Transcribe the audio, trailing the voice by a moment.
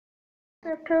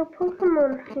Set a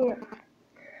Pokemon here,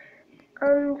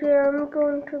 and I'm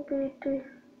going to be to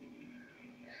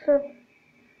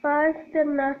survive the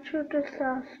natural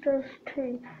disasters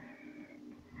too.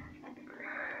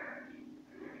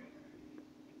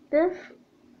 This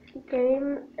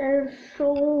game is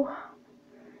so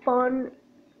fun.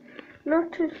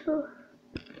 Not too so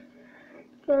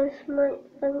guys might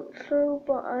think so,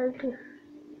 but I do.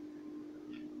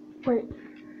 Wait.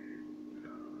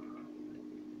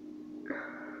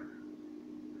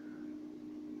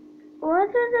 Why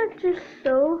did I just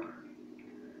show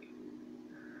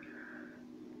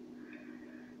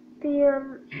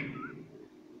the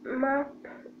map,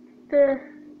 the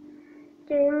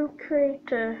game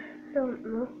creator? I don't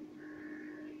know.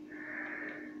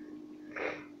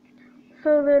 So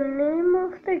the name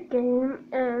of the game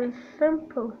is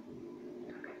simple.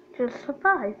 Just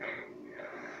survive.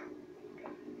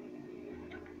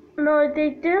 No, they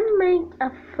didn't make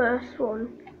a first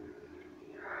one.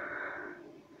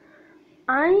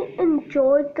 I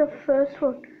enjoyed the first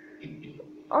one.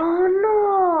 Oh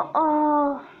no!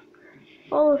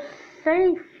 Oh,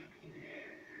 safe.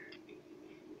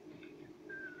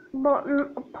 But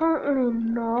apparently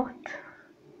not.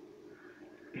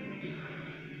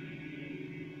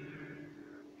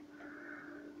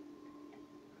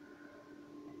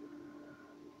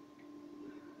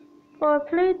 Well,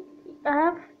 I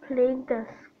have played this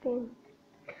game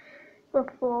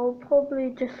before, probably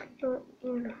just not,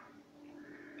 you know.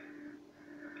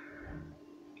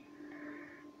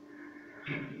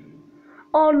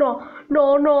 Oh no,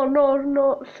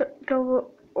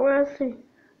 where is he?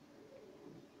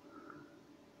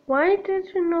 Why did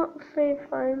you not say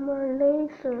find my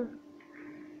laser?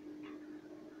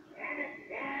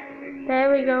 There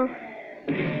we go.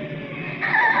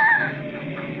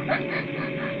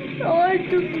 Oh, I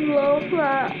just love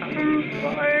that. I'm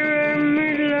firing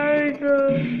my laser.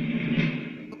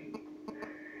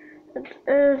 It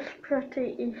is pretty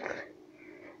easy.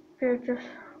 You're just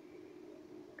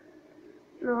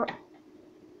not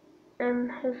in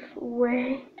his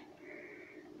way.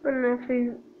 And if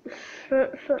you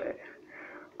switch it,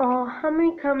 oh,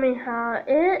 Kamehameha,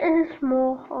 it is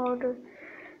more harder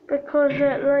because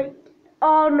it like,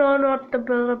 oh no, not the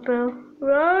Billabong,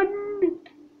 run!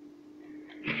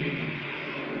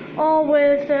 Oh,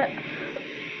 where's it?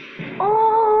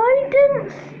 Oh, I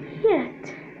didn't see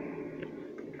it.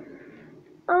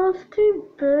 I was too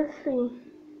busy,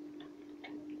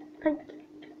 like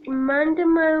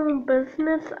minding my own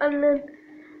business, and then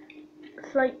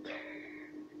it's like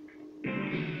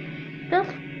this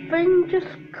thing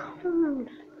just comes.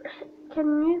 Can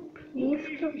you please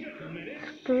just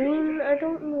scream? I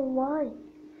don't know why.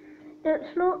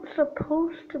 It's not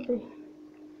supposed to be.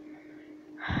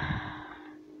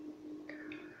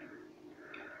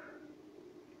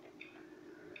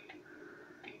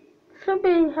 Should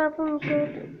be having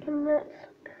good connection.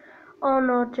 Oh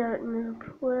no, Jack Noob,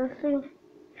 where is he?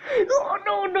 Oh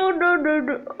no.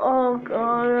 Oh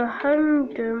god,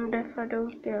 I'm doomed if I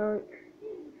don't get out.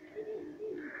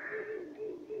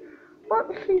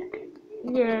 What's he?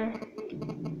 Yeah,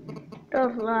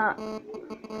 does that.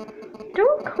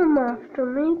 Don't come after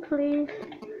me, please.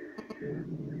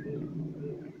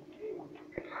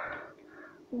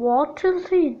 What is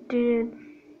he doing?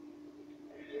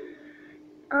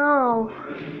 Ow.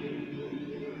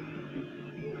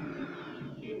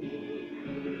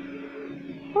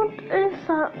 What is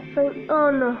that thing? Oh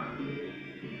no.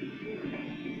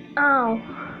 Ow.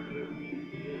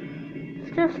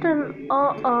 It's just an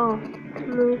uh-oh to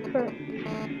move it.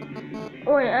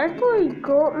 Wait, I thought he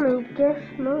got me. Guess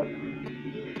not.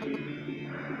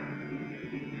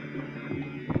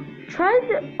 Try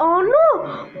the. Oh no!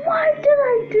 Why did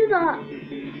I do that?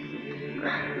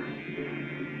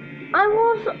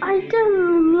 I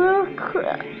didn't look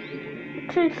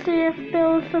to see if there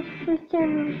was a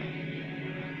freaking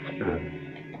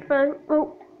thing.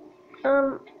 Oh,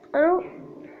 I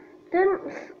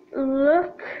didn't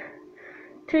look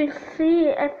to see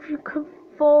if you could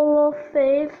fall off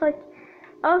this. Like,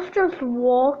 I was just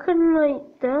walking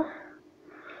like this,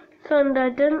 and I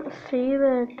didn't see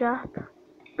the gap.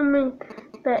 I mean,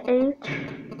 the H.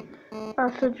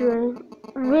 Acid rain.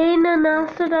 Rain and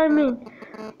acid, I mean.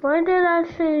 Why did I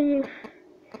say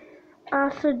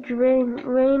acid rain?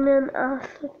 Rain and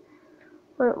acid.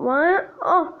 Wait, why?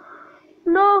 Oh,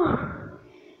 no.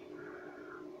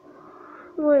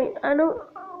 Wait, I don't.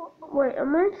 Wait,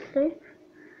 am I safe?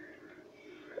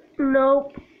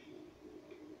 Nope.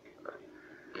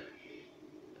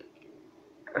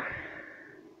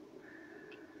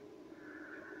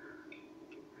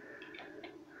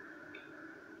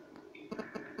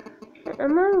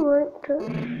 am I right to...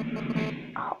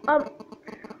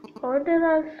 How did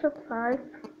I survive?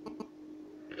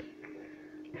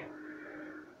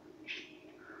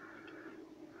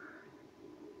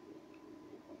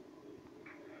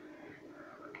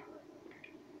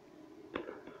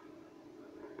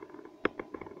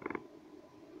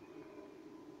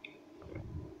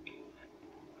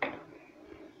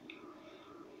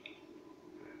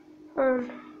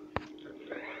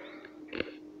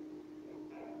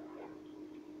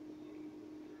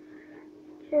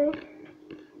 Okay.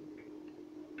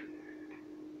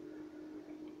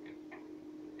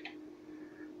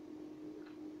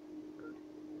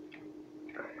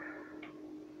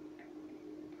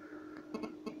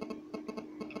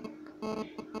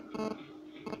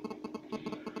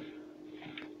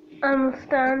 I'm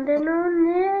standing on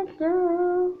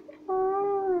Lego.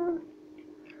 Oh.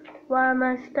 Why am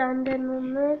I standing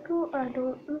on Lego? I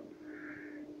don't know.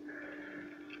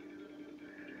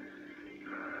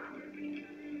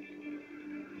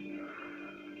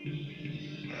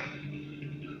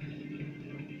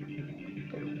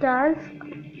 Guys,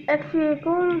 if you're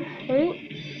going to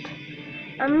hate,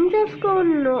 I'm just going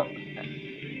to know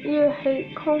you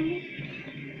hate comments.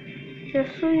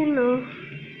 Just so you know.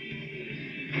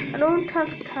 I don't have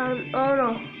time. Oh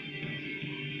no.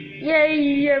 Yeah,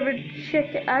 you have a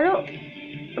chicken. I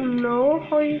don't know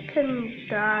how you can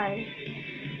die.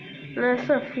 Unless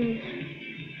if you...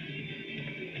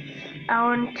 I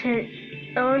want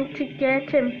to get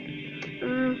him.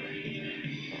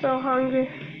 So hungry.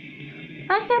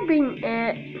 I can be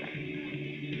it.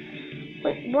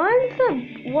 Wait,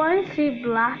 why is he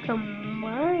black and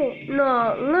white?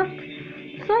 No, look,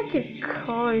 it's like a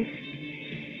cow.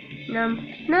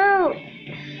 No,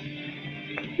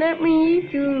 let me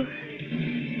eat you.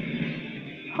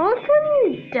 How can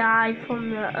you die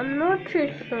from that? I'm not too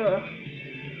sure.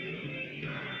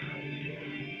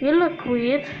 You look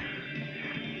weird.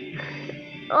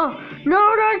 Oh,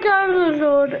 no, that guy's a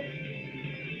sword.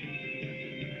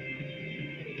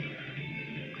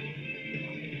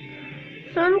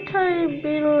 Sometimes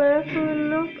be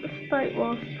leveling up spike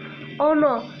walls. Oh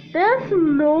no, there's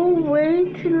no way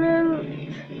to level.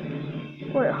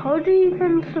 Wait, how do you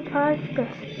even survive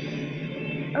this?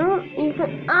 I don't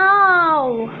even.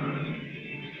 Ow!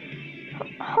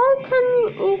 How can you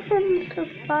even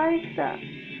survive that?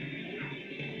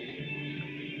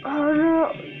 Oh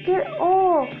no, get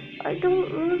off! I don't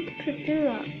want to do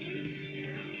that.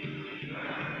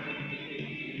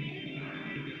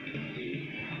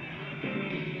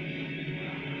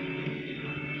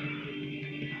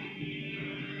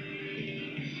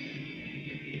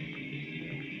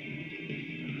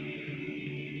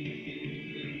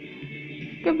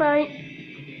 Goodbye.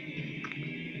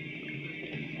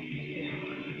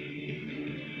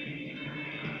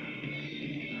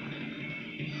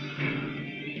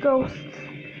 Ghosts.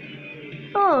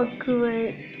 Oh,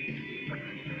 great.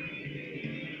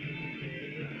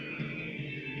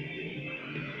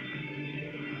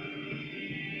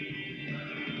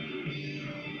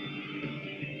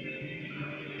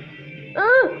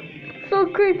 Oh, so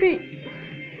creepy.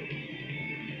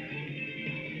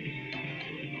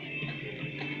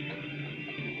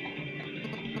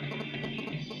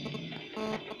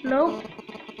 Nope.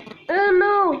 Oh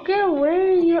no, get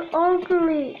away, you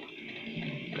ugly.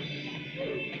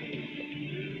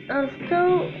 I'm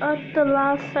still at the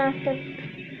last second.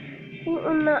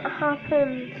 When that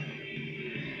happens,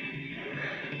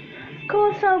 of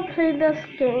course I'll play this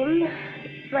game,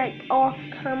 like off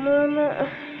camera.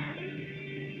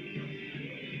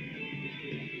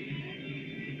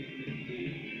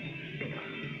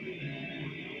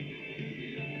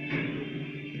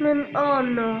 Then, oh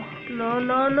no,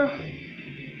 no.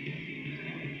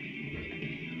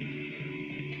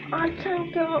 I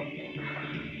can't get up.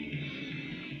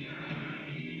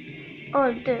 Oh,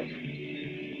 I did.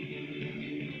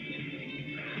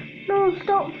 No,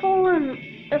 stop falling.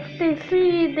 If they see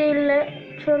you, they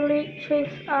literally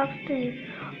chase after you.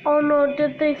 Oh no,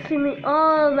 did they see me?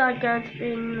 Oh, that guy's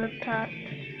being attacked.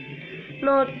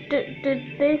 No, did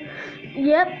they?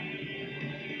 Yep.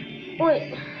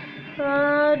 Wait.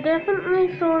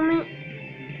 Definitely saw me.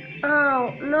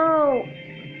 Ow, no.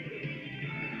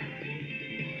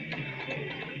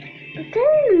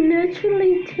 They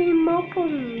literally team up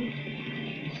on me.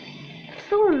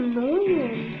 So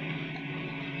annoying.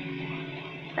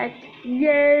 Like,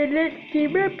 yeah, let's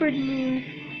team up on you.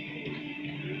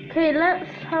 Okay,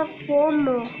 let's have one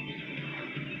more.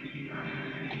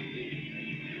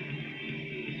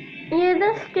 Yeah,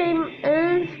 this game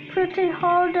is pretty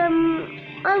hard.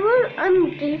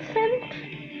 I'm decent,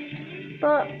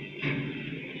 but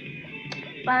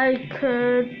I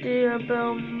could do a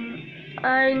bit.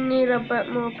 I need a bit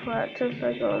more practice, I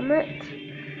admit.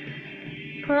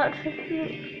 Practice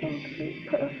makes complete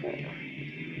perfect.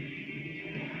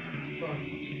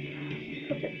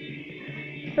 Okay.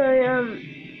 So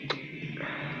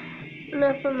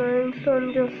never mind. So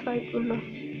I'm just like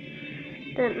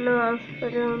didn't know I was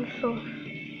videoing.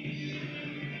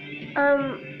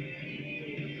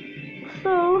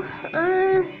 So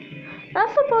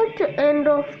that's about to end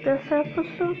off this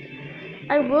episode.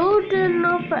 I will do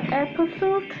another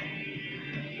episode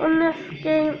on this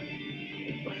game.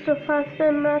 Survive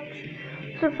the match.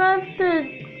 Survive the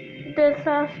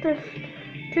disasters.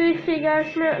 To see you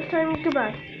guys next time.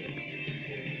 Goodbye.